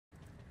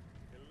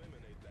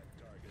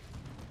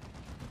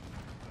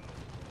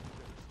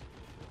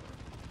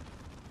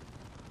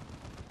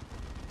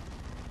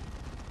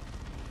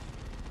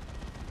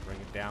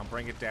it down.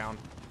 Bring it down.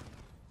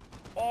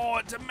 Oh,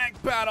 it's a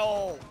mech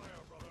battle!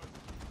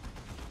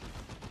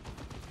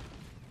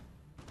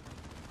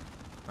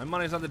 My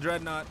money's on the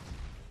Dreadnought.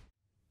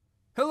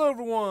 Hello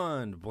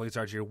everyone,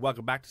 Sarge here.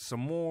 Welcome back to some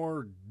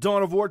more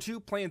Dawn of War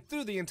 2, playing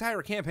through the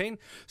entire campaign.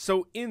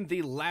 So in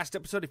the last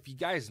episode, if you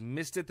guys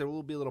missed it, there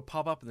will be a little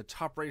pop-up in the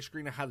top right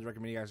screen. I highly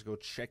recommend you guys go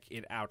check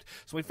it out.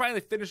 So we finally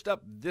finished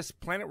up this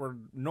planet. We're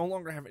no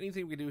longer have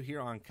anything we can do here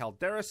on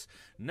Calderis.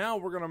 Now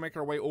we're going to make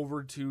our way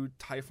over to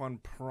Typhon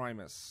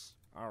Primus.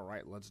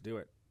 Alright, let's do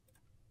it.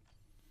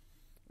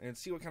 And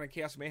see what kind of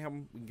chaos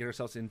mayhem we can get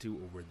ourselves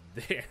into over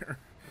there.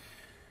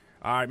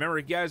 Alright, remember,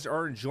 if you guys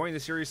are enjoying the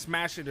series,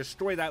 smash and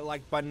destroy that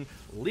like button,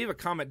 leave a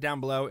comment down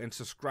below, and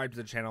subscribe to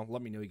the channel.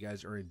 Let me know you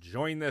guys are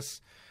enjoying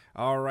this.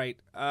 Alright,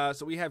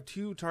 so we have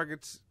two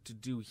targets to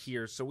do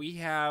here. So we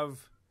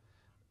have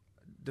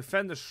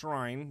Defend the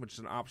Shrine, which is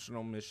an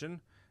optional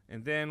mission.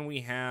 And then we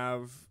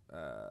have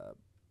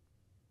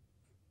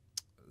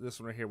this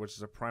one right here, which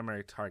is a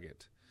primary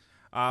target.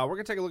 We're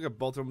going to take a look at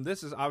both of them.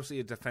 This is obviously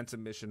a defensive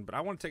mission, but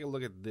I want to take a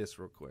look at this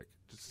real quick,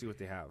 just to see what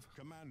they have.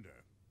 Commander.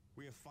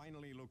 We have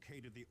finally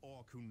located the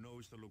orc who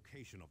knows the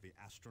location of the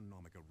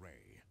astronomic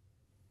array.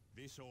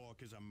 This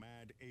orc is a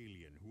mad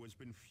alien who has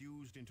been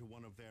fused into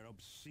one of their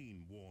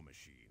obscene war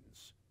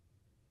machines.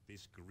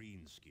 This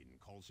greenskin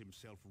calls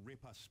himself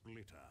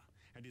Rippa-Splitta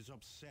and is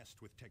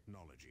obsessed with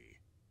technology.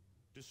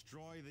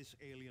 Destroy this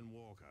alien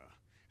walker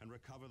and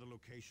recover the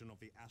location of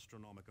the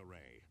astronomic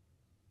array.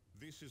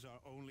 This is our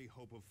only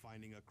hope of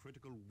finding a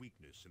critical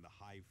weakness in the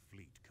Hive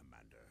Fleet,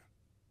 Commander.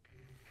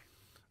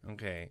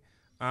 Okay.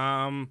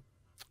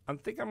 I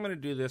think I'm going to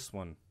do this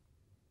one.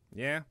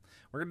 Yeah,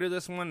 we're going to do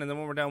this one, and then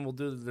when we're done, we'll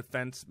do the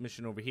defense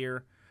mission over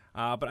here.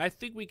 But I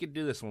think we could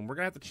do this one. We're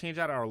going to have to change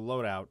out our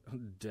loadout,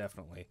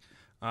 definitely.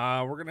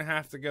 We're going to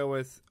have to go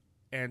with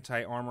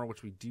anti-armor,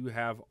 which we do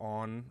have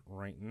on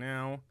right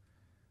now.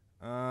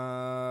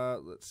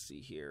 Let's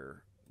see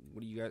here.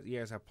 What do you guys? You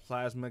guys have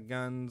plasma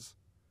guns,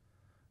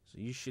 so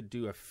you should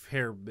do a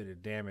fair bit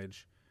of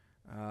damage.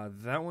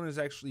 That one is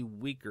actually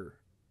weaker.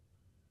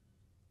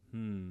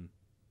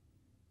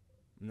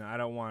 No, I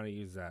don't want to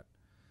use that.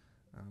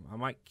 I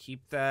might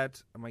keep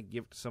that. I might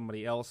give it to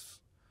somebody else.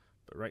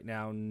 But right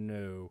now,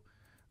 no.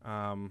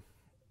 I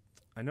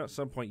know at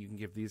some point you can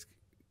give these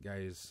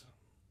guys...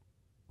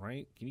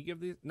 Right? Can you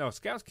give these? No,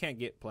 scouts can't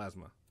get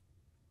plasma.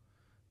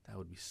 That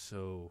would be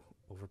so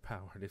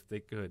overpowered if they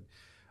could.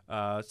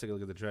 Let's take a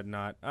look at the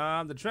Dreadnought.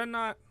 The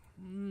Dreadnought...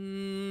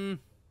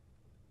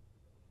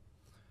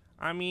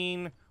 I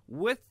mean,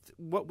 with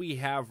what we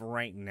have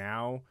right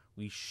now...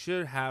 we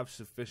should have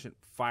sufficient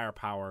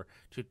firepower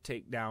to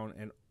take down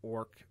an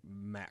orc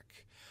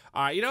mech.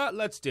 You know what?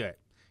 Let's do it.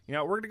 You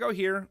know, we're going to go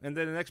here, and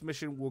then the next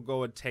mission we'll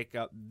go and take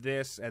up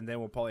this, and then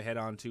we'll probably head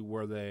on to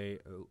where the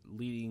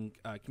leading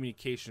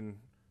communication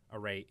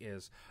array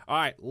is. All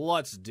right,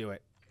 let's do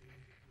it.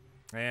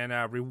 And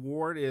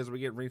reward is we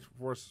get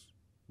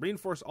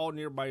reinforce all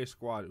nearby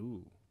squad.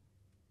 Ooh.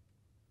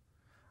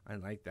 I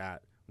like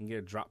that. We can get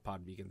a drop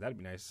pod beacon. That'd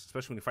be nice,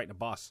 especially when you're fighting a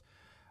boss.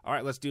 All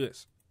right, let's do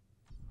this.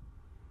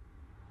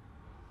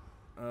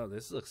 Oh,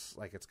 this looks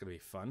like it's going to be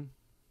fun.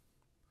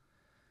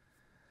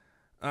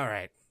 All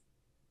right.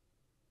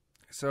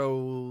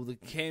 So the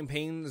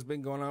campaign has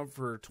been going on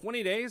for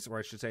 20 days, or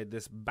I should say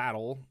this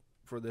battle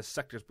for this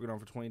sector has been going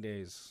on for 20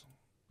 days.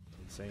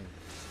 Insane.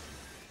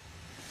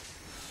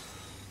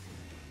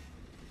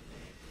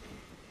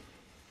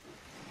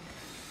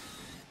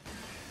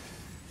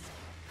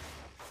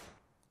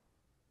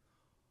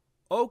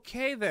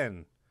 Okay,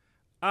 then.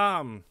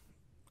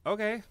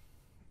 Okay.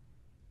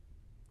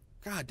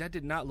 God, that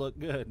did not look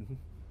good.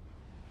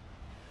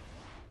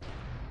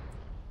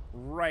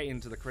 Right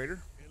into the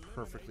crater.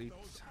 Perfectly.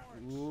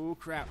 Ooh,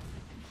 crap.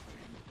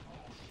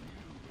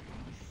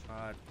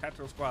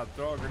 Tactical squad,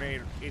 throw a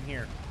grenade in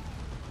here.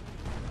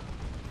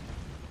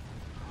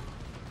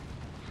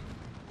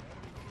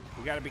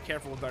 We gotta be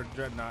careful with our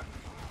Dreadnought.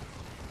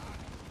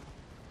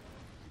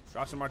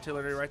 Drop some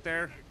artillery right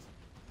there.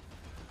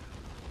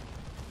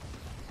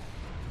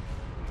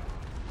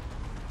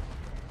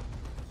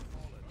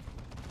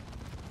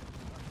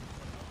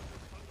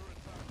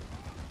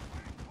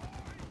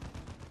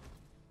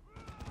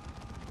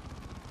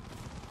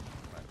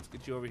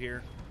 You over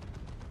here.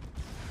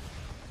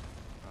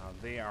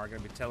 They are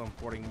going to be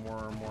teleporting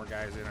more and more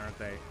guys in, aren't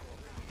they?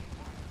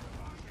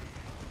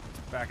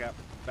 Back up.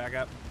 Back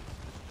up.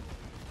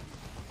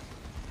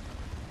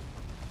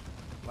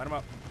 Light them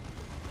up.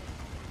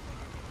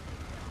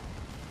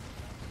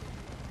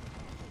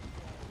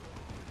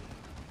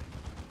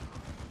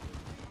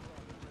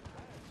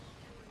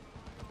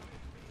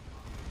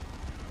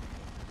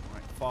 All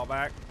right, fall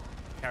back.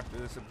 Capture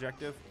this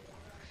objective.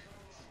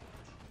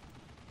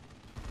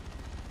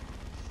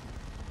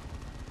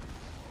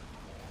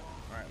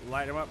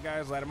 Light them up,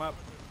 guys. Light them up.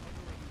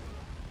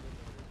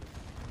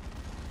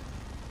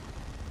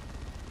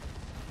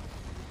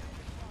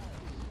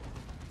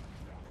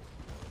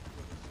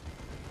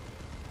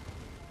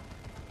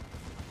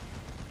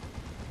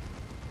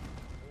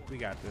 We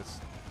got this.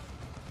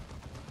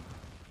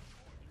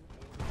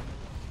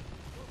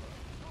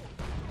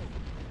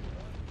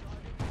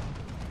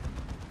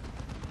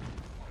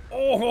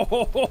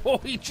 Oh,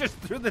 he just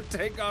threw the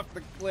tank off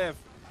the cliff.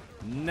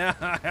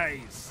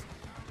 Nice.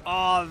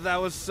 Oh,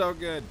 that was so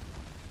good.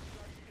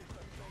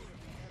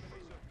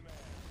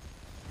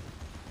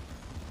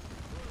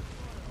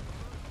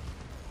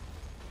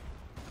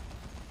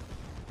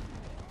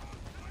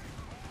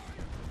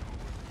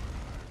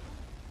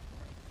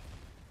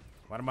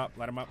 Let him up,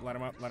 let him up, let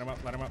him up, let him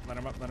up, let him up, let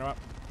him up, let him up.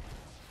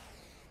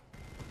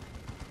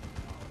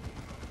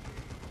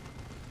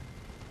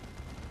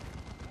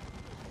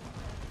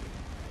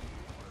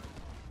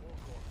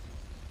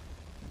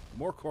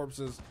 More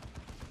corpses.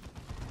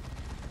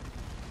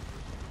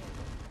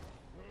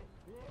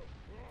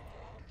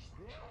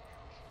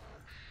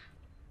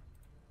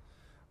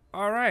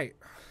 All right.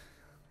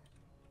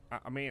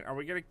 I mean, are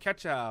we going to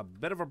catch a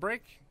bit of a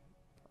break?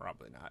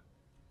 Probably not.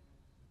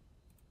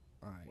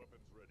 All right.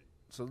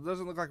 So it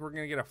doesn't look like we're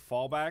going to get a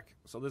fallback.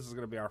 So this is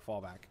going to be our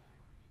fallback.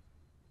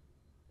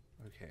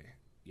 Okay.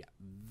 Yeah,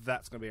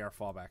 that's going to be our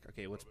fallback.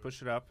 Okay, let's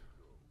push it up.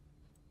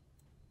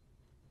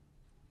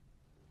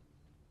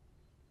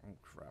 Oh,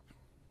 crap.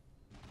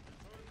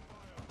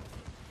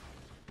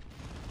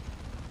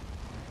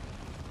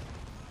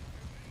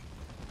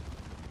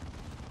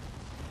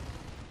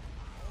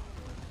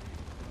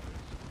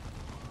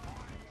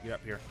 Get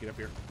up here. Get up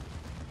here.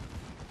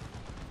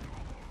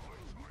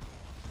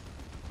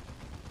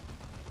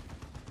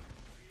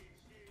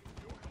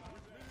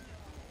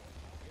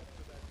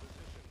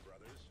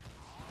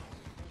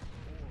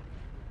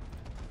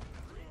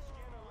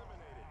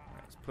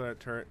 Let's put a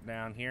turret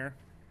down here.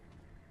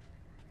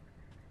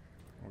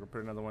 We're going to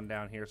put another one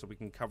down here so we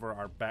can cover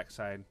our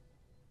backside.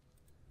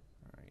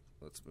 Alright,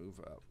 let's move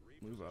up.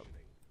 Move up.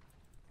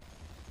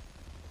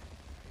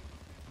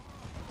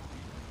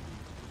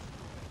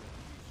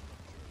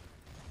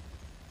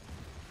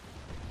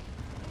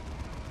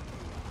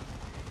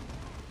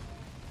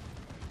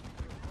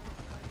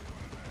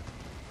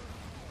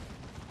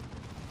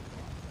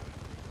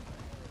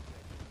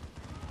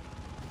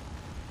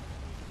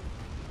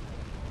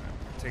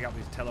 Take out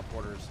these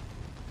teleporters.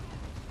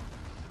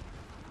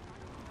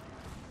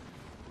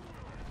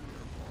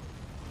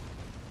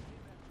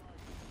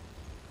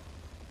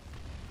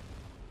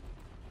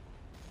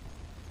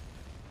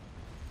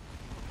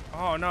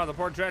 Oh no, the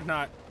poor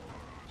dreadnought.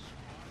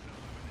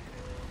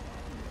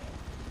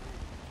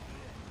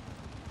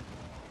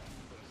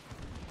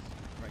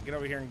 Alright, get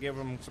over here and give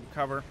him some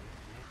cover.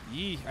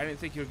 Yee, I didn't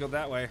think he would go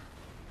that way.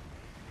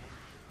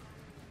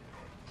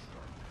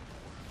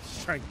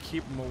 Just trying to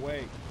keep him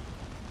away.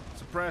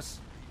 Suppress.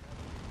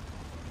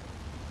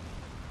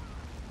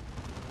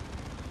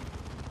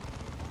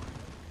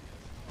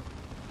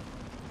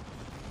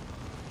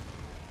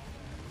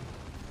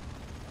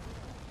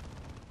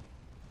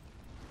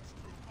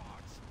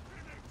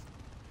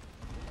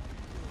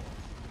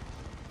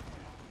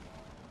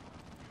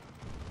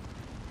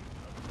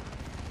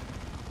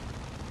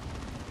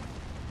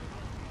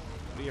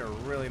 We are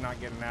really not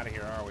getting out of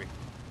here, are we?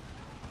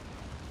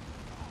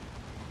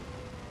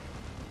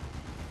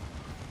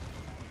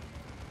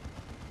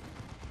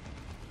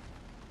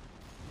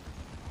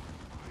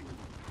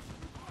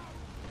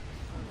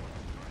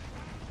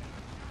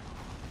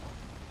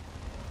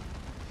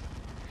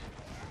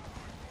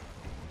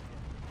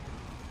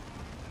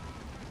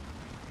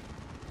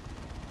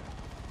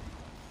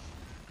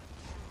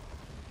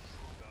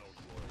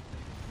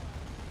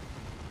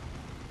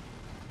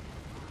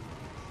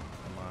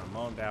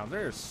 Mown down.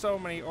 There's so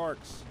many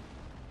orcs.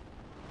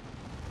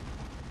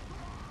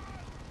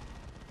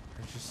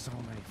 There's just so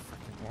many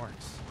freaking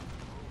orcs.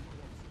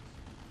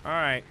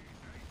 Alright.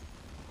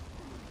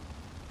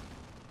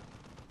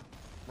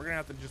 We're gonna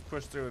have to just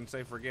push through and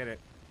say forget it.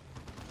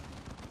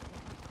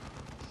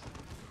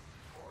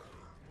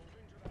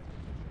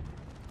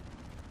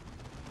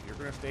 You're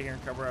gonna stay here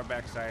and cover our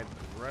backside.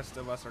 The rest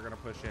of us are gonna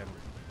push in.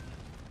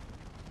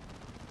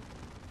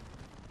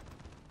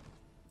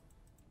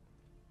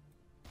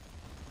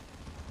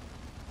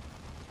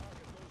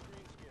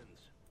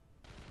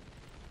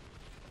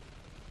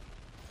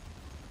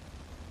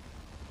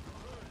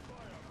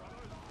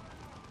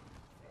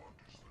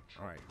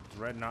 Alright,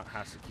 Dreadnought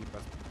has to keep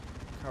us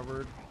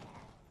covered.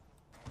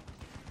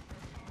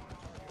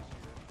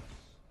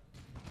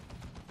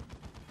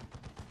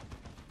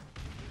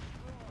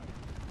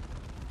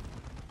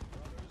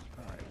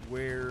 Alright,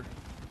 where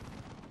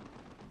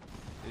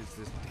is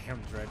this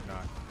damn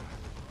Dreadnought?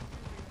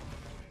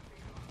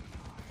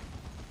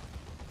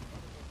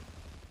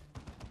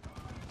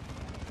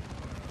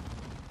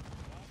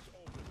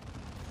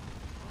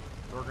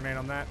 Throw a grenade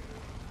on that.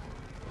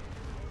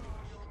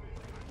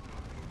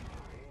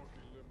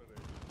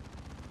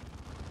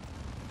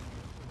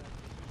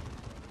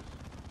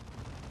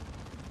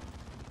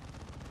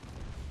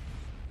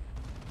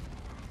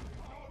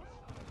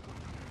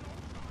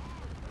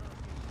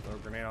 Throw a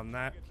grenade on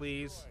that,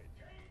 please.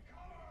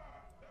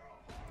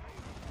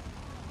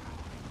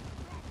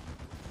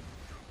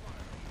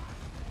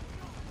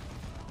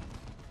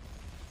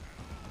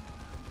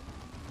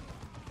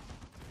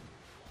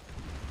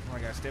 Come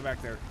on, guys, stay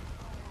back there.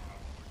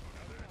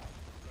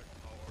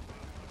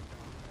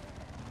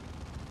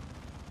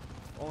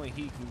 Only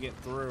he can get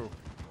through.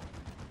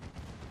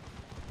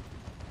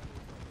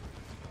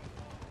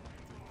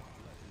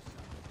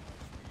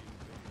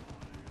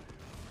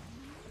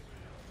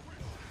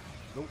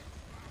 Nope.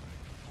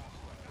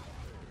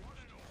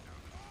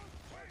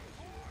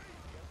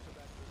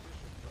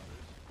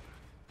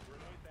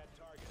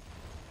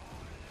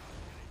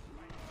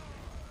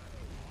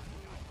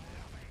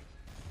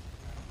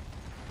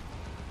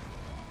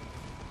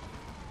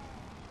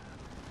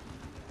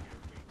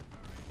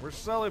 We're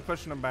slowly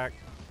pushing them back.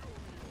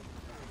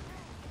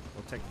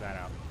 We'll take that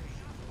out.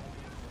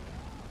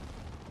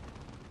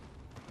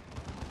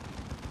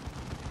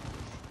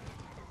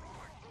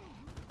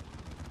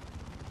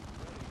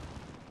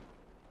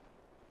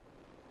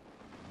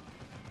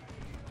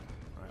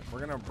 Alright, we're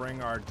gonna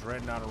bring our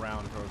dreadnought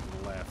around towards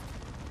the left.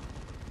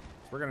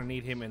 We're gonna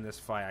need him in this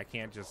fight. I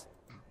can't just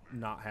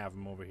not have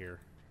him over here.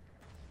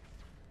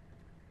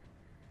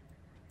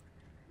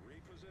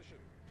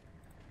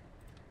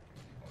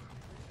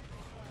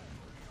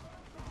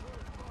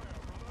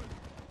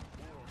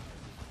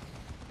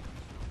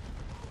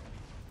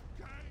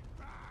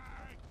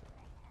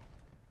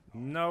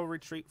 No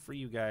retreat for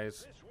you guys.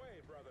 This way,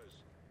 brothers.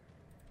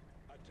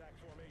 Attack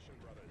formation,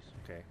 brothers.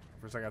 Okay.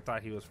 For a second, I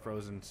thought he was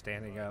frozen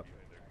standing up.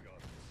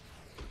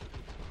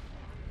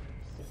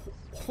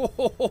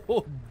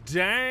 Oh,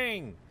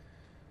 dang!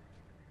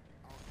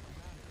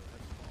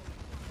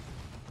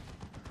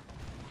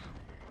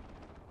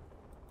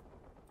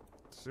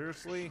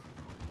 Seriously?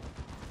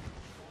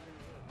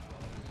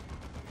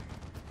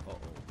 Uh-oh.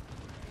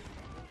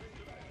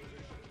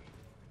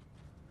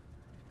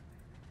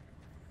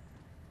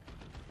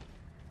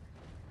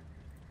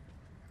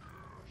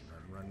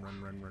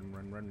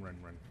 Run.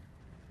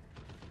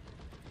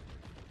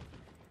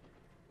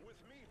 With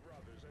me,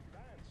 brothers,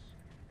 advance.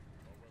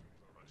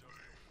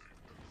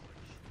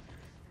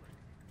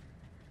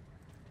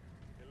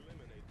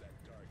 Eliminate that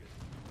target.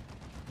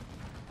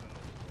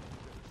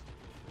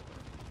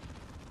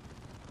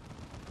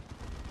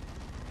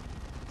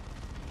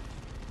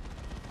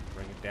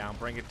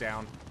 Bring it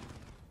down.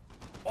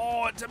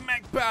 Oh, it's a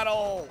mech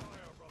battle!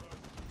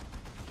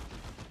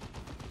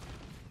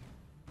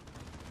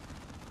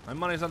 My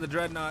money's on the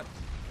dreadnought.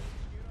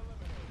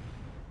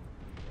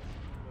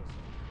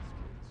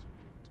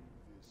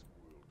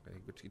 Okay,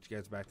 let's get you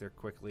guys back there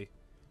quickly.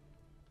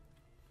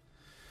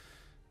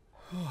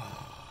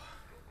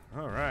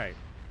 All right.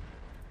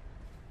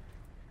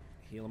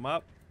 Heal him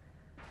up.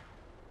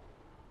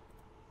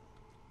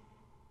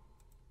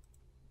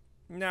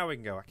 Now we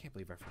can go. I can't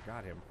believe I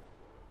forgot him.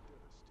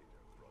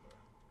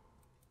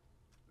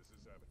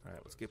 All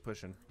right, let's get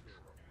pushing.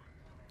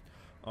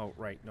 Oh,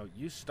 right. No,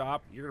 you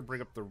stop. You're going to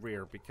bring up the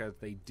rear because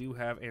they do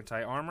have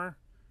anti-armor.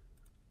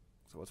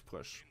 So let's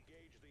push.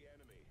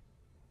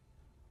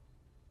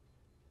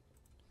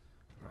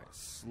 All right,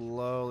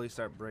 slowly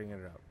start bringing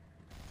it up.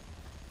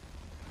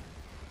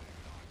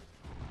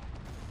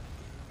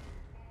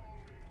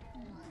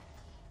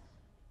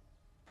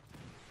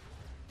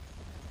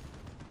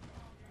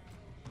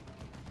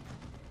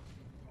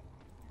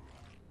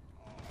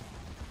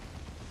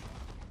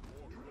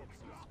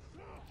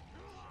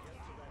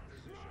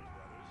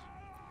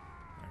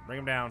 Bring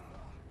him down.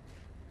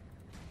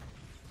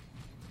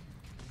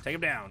 Take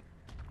him down.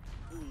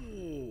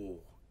 Ooh,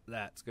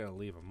 that's going to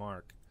leave a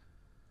mark.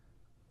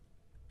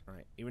 All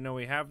right, even though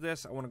we have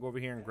this, I want to go over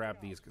here and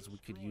grab these because we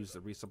could use the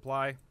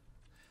resupply.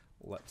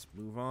 Let's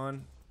move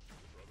on.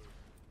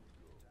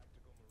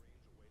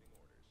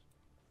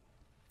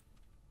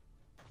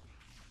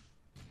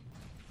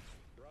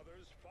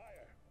 Brothers,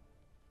 fire.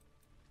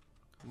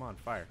 Come on,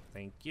 fire.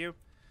 Thank you.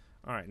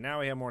 All right, now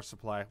we have more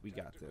supply. We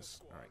got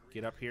this. All right,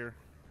 get up here.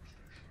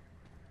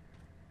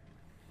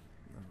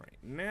 Alright,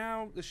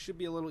 now this should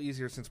be a little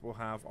easier since we'll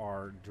have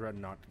our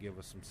dreadnought to give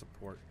us some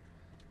support.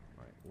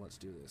 Alright, let's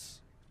do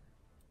this.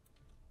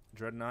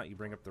 Dreadnought, you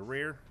bring up the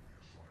rear.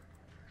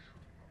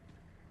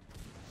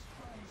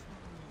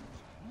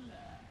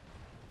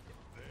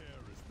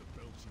 There is the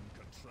belching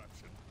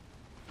contraption.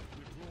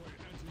 Deploy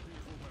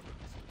anti-vehicle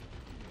weapons.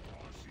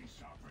 RC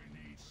Sapper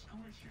needs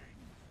squishing.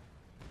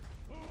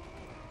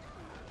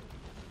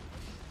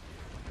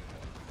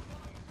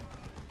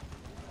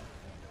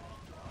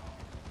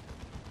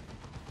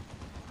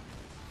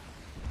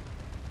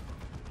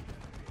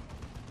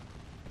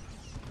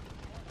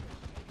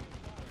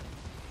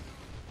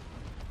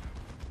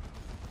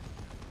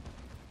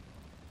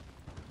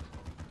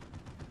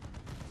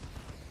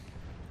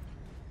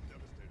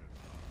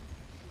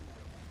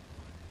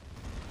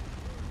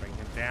 Bring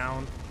him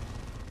down.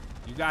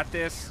 You got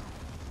this.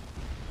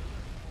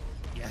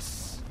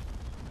 Yes.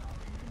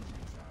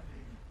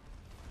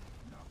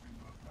 Nothing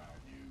but bad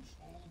news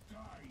all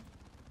day.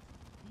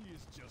 He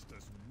is just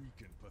as weak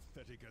and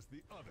pathetic as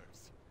the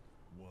others.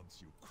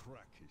 Once you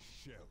crack his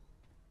shell.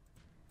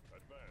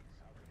 Advance.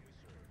 How can we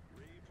serve?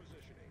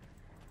 Repositioning.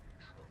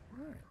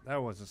 Alright,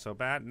 that wasn't so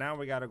bad. Now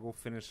we gotta go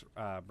finish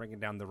bringing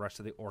down the rest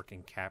of the orc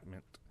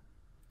encampment.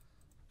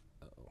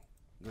 Uh-oh.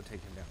 I'm gonna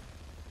take him down.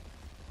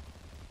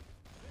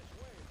 This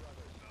way,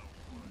 brothers. Now,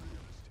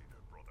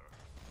 devastator, brother.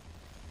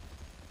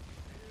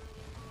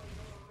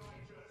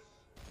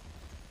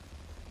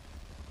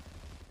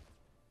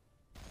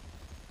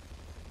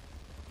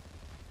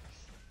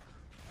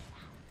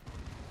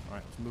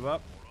 move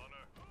up.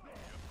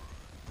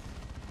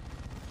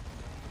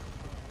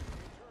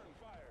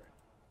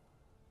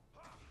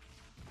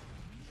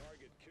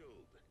 Target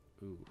killed.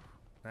 Ooh,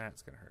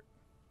 that's gonna hurt.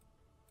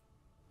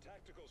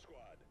 Tactical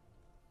squad.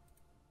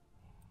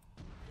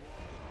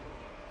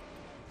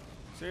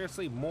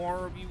 Seriously,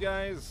 more of you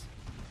guys?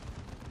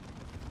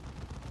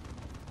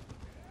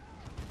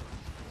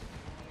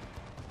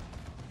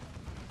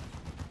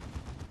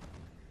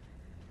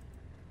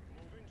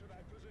 Moving to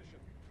that position.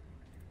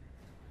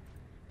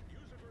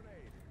 Use a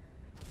grenade.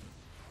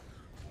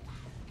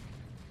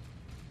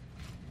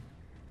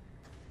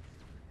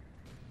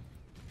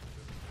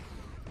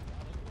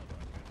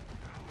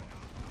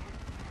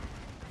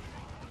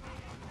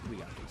 We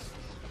got this.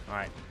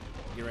 Alright,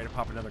 get ready to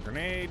pop another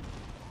grenade.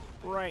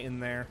 Right in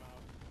there.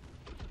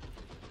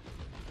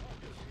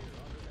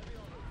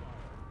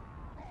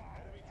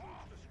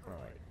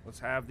 Alright, let's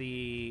have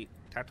the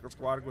tactical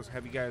squad. Let's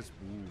have you guys.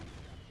 Ooh.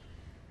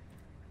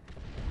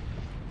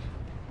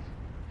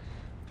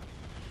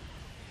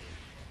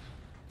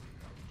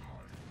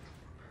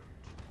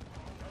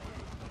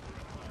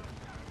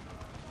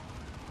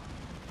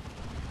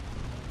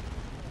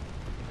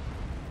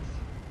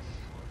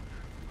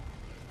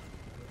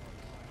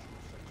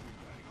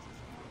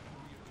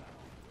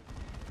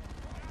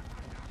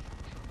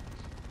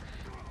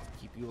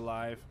 Keep you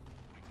alive.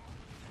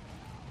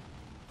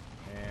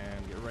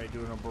 And get ready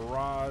doing a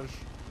barrage.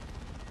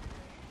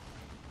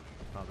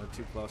 Oh, they're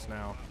too close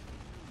now.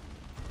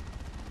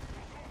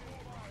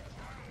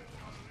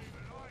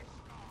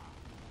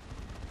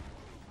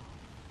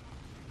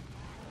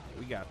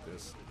 We got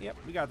this. Yep,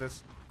 we got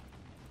this.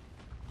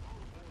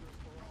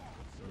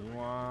 You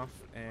off,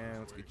 and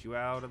let's get you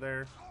out of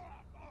there.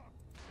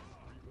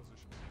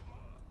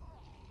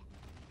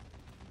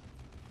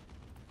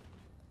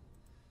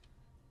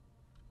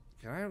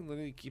 Can I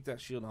literally keep that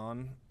shield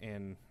on?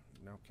 And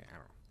no, okay, I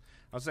don't know.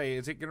 I'll say,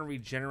 is it going to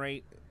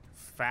regenerate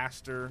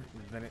faster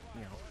than it?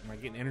 You know, am I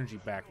getting energy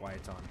back while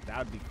it's on? That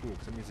would be cool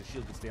because that means the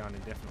shield can stay on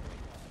indefinitely.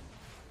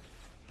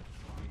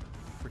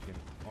 Freaking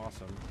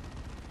awesome.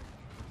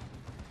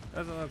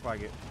 Doesn't look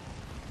like it.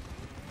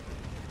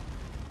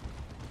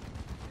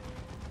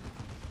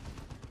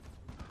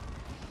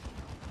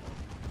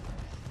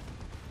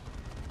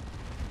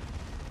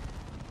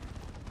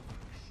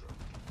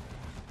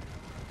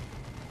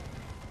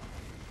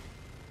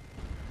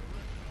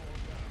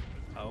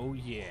 Oh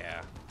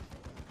yeah.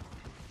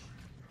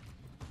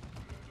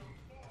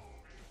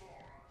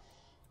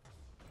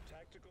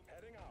 Tactical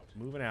heading out.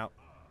 Moving out.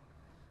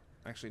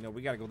 Actually, no,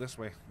 we gotta go this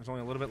way. There's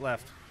only a little bit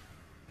left.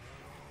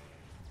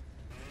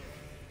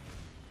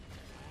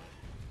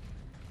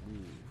 Ooh.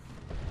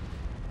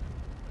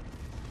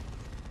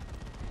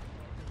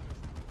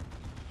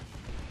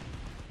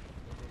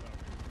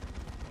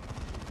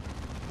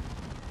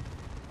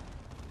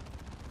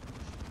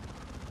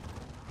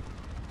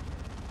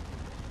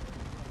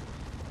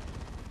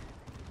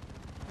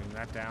 Bring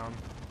that down.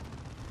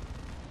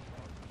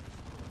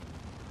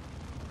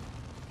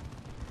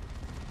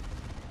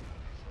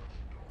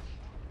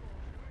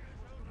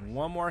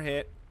 One more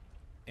hit,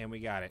 and we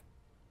got it.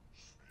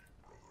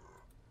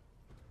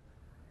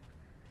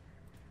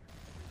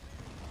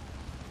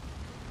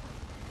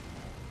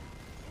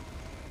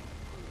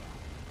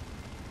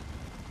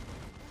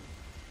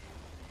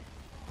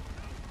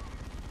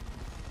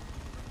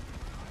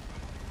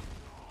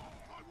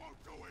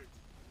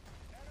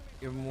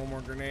 Give him one more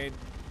grenade.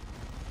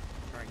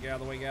 Alright, get out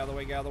of the way, get out of the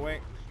way, get out of the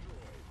way.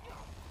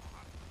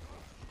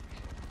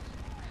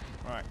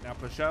 Alright, now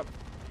push up.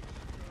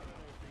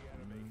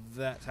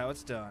 That's how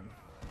it's done.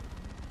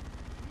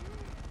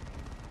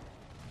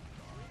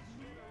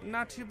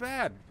 Not too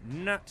bad.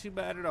 Not too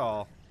bad at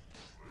all.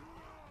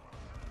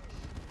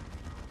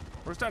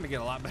 We're starting to get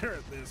a lot better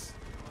at this.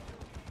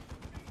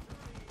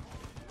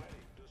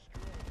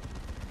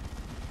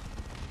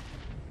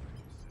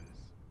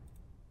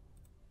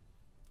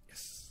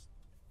 Yes.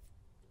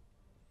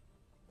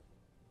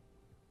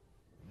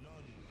 None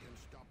can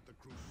stop the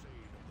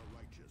crusade of the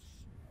righteous.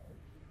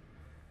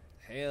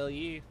 Hell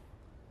yeah.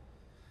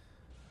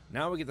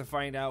 Now we get to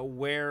find out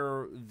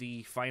where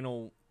the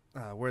final,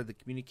 where the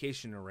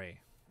communication array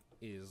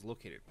is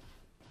located.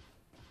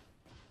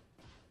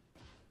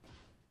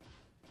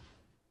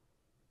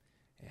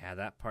 Yeah,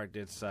 that part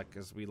did suck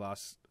because we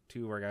lost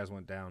 2 of our guys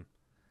went down.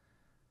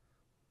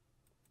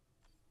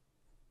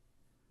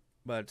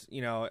 But,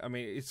 you know, I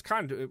mean, it's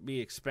kind of to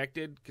be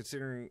expected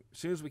considering as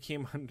soon as we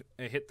came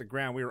hit the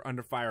ground, we were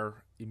under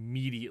fire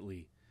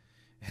immediately.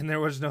 And there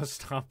was no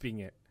stopping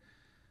it.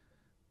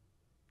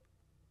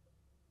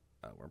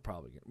 We're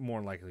probably more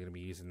than likely going to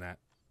be using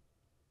that.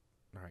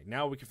 All right,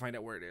 now we can find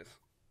out where it is.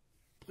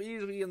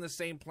 Please be in the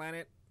same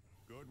planet.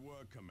 Good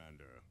work,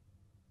 Commander.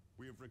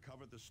 We have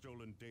recovered the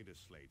stolen data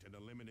slate and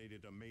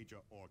eliminated a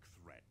major orc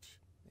threat.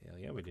 Hell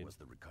yeah, we did. Was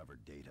the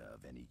recovered data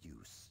of any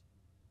use?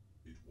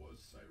 It was,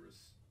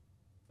 Cyrus.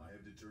 I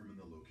have determined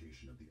the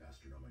location of the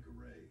astronomic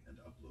array and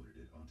uploaded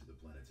it onto the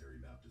planetary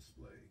map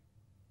display.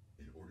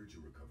 In order to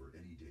recover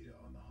any data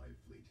on the Hive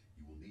Fleet,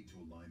 you will need to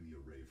align the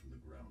array from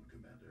the ground,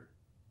 Commander.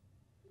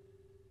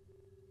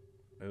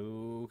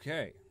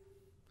 Okay.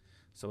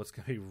 So it's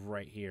going to be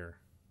right here.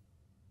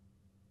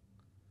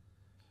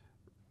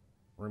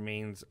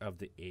 Remains of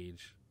the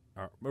Age.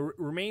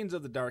 Remains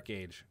of the Dark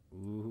Age.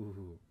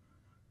 Ooh.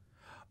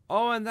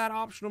 Oh, and that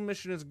optional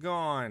mission is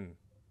gone.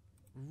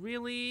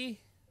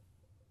 Really?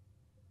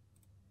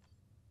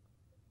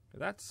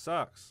 That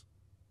sucks.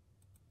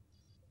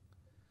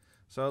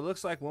 So it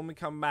looks like when we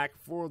come back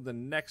for the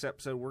next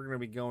episode, we're going to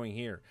be going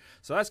here.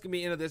 So that's going to be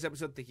the end of this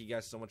episode. Thank you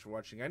guys so much for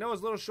watching. I know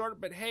it's a little short,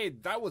 but hey,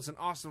 that was an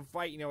awesome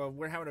fight. You know,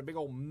 we're having a big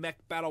old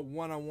mech battle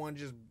one-on-one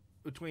just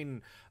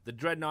between the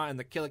Dreadnought and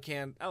the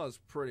Killican. That was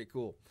pretty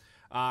cool.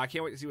 I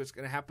can't wait to see what's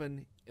going to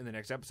happen in the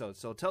next episode.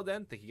 So till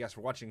then, thank you guys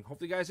for watching.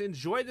 Hopefully you guys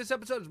enjoyed this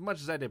episode as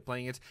much as I did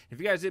playing it. If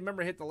you guys did,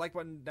 remember, hit the like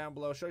button down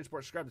below, show your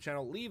support, subscribe to the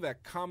channel, leave a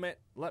comment,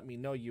 let me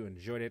know you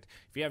enjoyed it.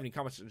 If you have any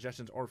comments,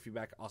 suggestions, or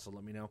feedback, also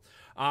let me know.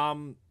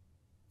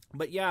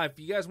 But yeah, if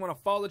you guys want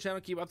to follow the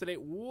channel, keep up to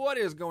date what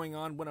is going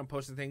on when I'm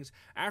posting things.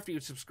 After you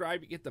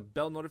subscribe, you get the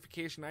bell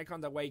notification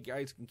icon. That way you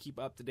guys can keep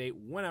up to date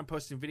when I'm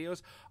posting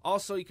videos.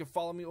 Also, you can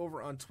follow me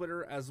over on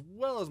Twitter as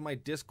well as my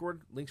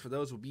Discord. Links for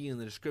those will be in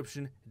the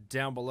description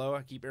down below.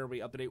 I keep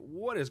everybody up to date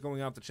what is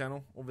going on with the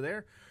channel over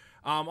there.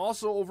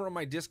 Also, over on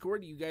my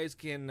Discord, you guys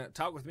can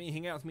talk with me,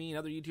 hang out with me, and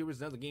other YouTubers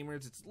and other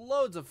gamers. It's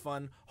loads of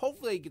fun.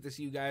 Hopefully, I get to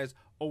see you guys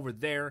over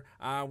there.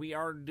 We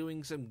are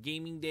doing some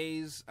gaming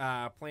days,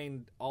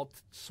 playing all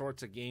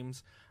sorts of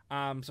games.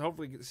 So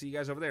hopefully, get to see you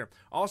guys over there.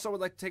 Also, I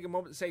would like to take a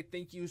moment to say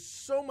thank you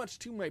so much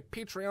to my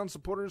Patreon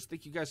supporters.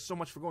 Thank you guys so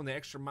much for going the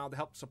extra mile to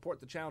help support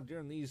the channel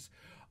during these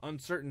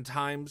uncertain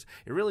times.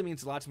 It really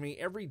means a lot to me.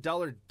 Every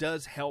dollar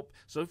does help.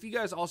 So if you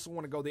guys also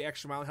want to go the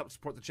extra mile and help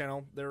support the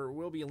channel, there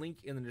will be a link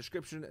in the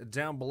description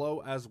down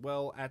below as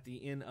well at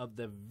the end of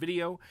the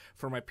video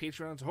for my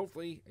Patreon. So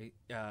hopefully,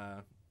 yeah.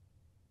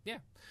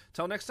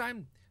 Till next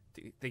time,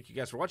 thank you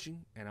guys for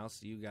watching, and I'll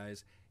see you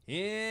guys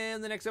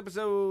in the next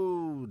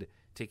episode.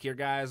 Take care,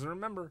 guys, and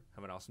remember,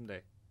 have an awesome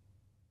day.